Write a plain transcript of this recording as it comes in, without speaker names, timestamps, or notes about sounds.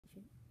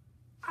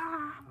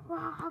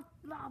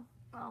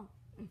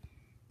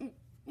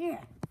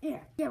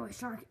Yeah, we're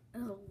shark.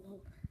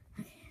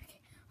 Okay.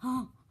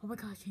 Oh my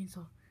gosh,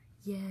 chainsaw.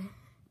 Yeah.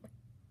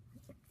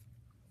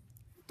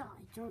 Die,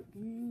 shark.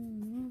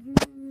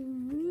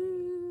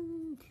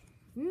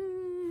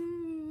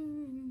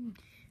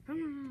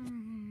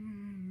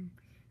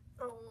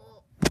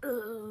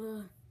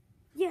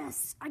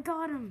 Yes, I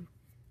got him.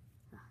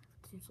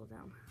 Chainsaw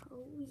down.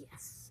 Oh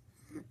yes,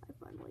 I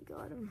finally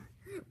got him.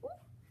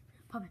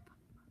 Puppet.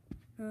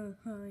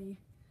 Hi.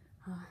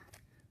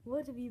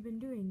 What have you been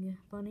doing,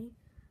 Bunny?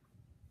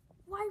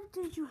 Why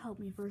didn't you help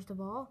me, first of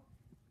all?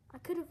 I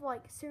could have,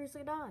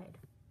 seriously died.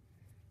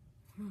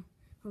 Well,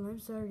 I'm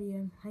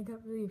sorry, I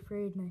got really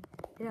afraid and I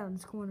hid out in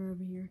this corner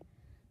over here.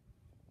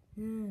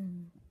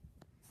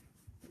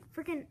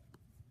 Freaking...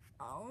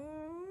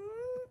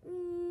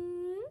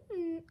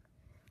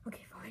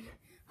 Okay, fine.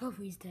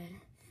 Hopefully he's dead.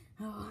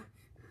 Oh,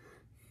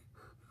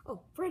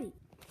 Freddy!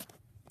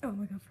 Oh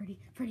my god, Freddy.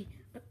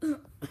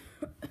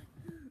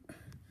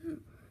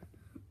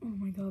 Oh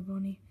my god,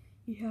 Bunny.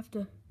 You have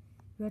to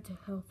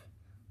help.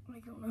 I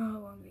don't know how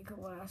long it could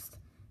last.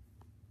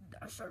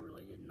 That shot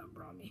really did a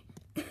number on me.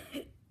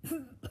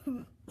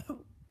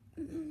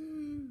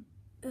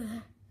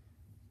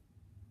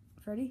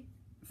 Freddy?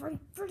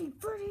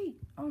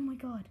 Oh my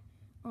god.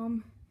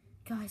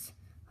 Guys.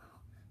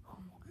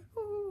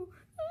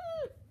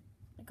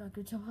 I got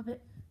good job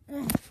puppet.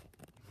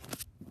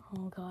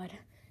 Oh god.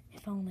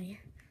 If only.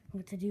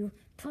 What to do?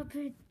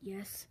 Puppet,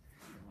 yes.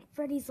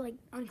 Freddy's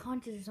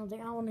unconscious or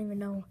something. I don't even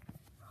know.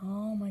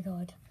 Oh my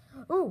god.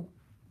 Oh,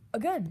 a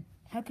gun.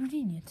 How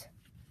convenient.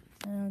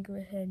 I'll go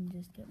ahead and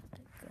just get the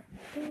gun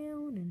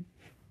down and...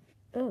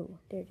 Oh,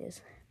 there it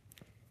is.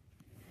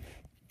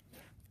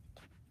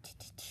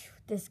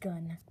 This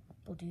gun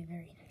will do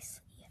very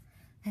nicely.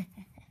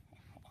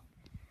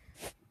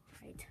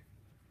 Right.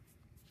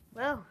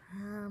 Well,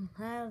 I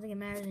don't think it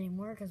matters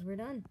anymore because we're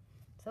done.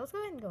 So let's go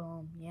ahead and go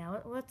home. Yeah,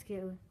 let's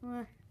go.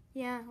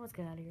 Let's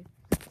get out of here.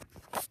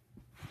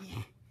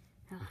 Yeah.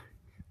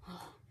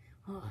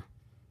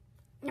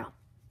 No.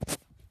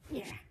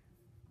 Yeah.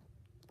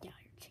 Yeah, your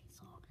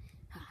chainsaw.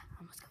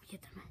 I must go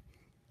get them.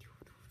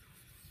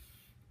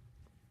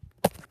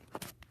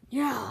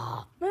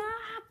 Yeah.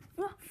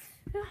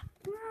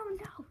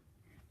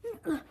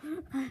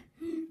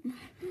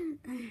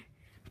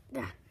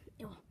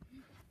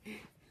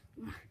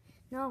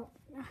 No.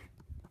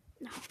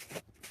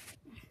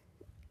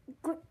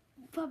 Quick,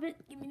 puppet,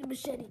 give me the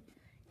machete.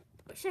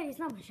 Machete, it's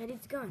not machete,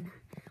 it's a gun.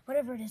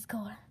 Whatever it is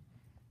called.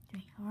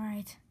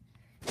 Alright.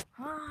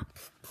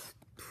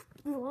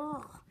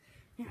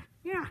 Yeah.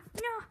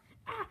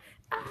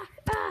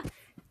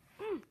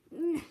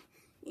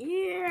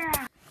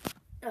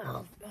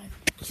 Oh, I'm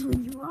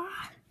killing you.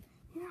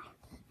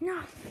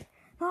 No.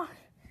 Puppet.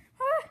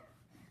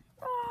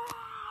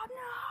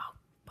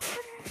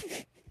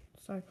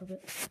 Sorry,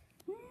 puppet.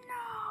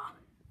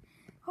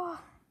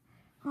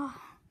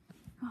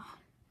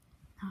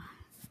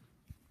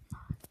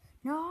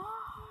 No.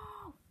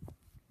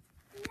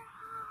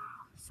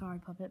 Sorry,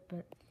 puppet,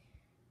 but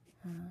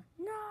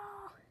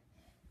no.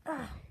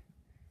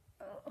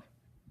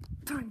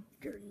 Time,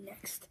 you're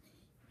next.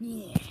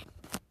 Yeah.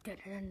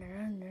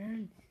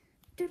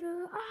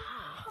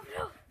 Oh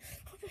no.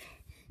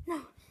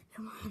 No.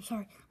 Come on. I'm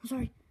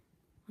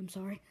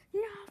sorry.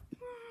 No.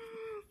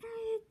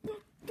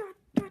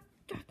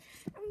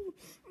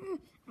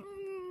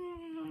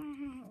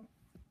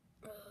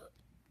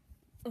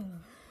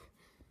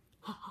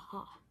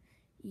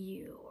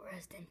 You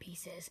rest in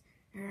pieces.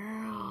 Everything's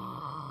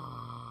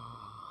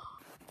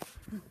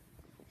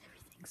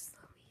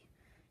slowly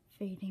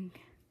fading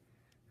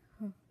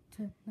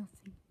to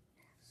nothingness.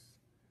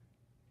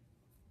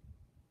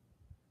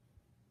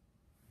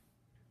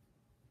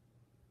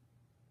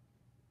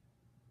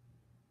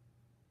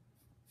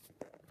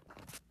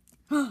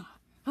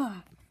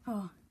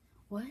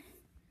 What?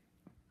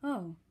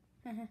 Oh.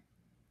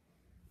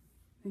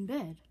 In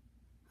bed.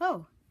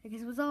 Oh, I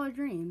guess it was all a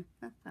dream.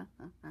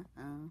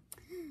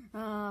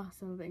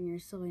 Some of it in your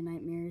silly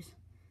nightmares.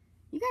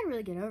 You gotta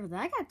really get over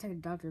that. I gotta tell the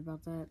doctor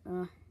about that.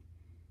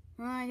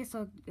 I guess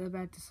I'll go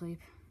back to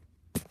sleep.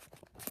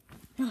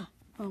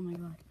 Oh my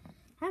god.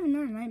 I have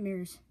another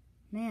nightmares.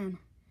 Man,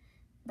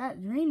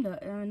 that dream,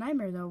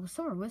 nightmare though, was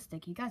so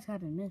realistic. You guys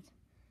gotta admit.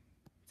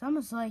 It's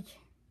almost like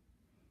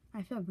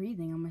I feel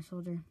breathing on my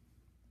shoulder.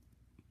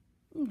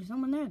 There's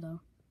someone there though.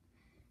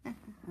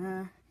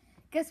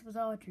 Guess it was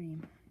all a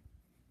dream.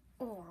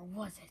 Or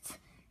was it?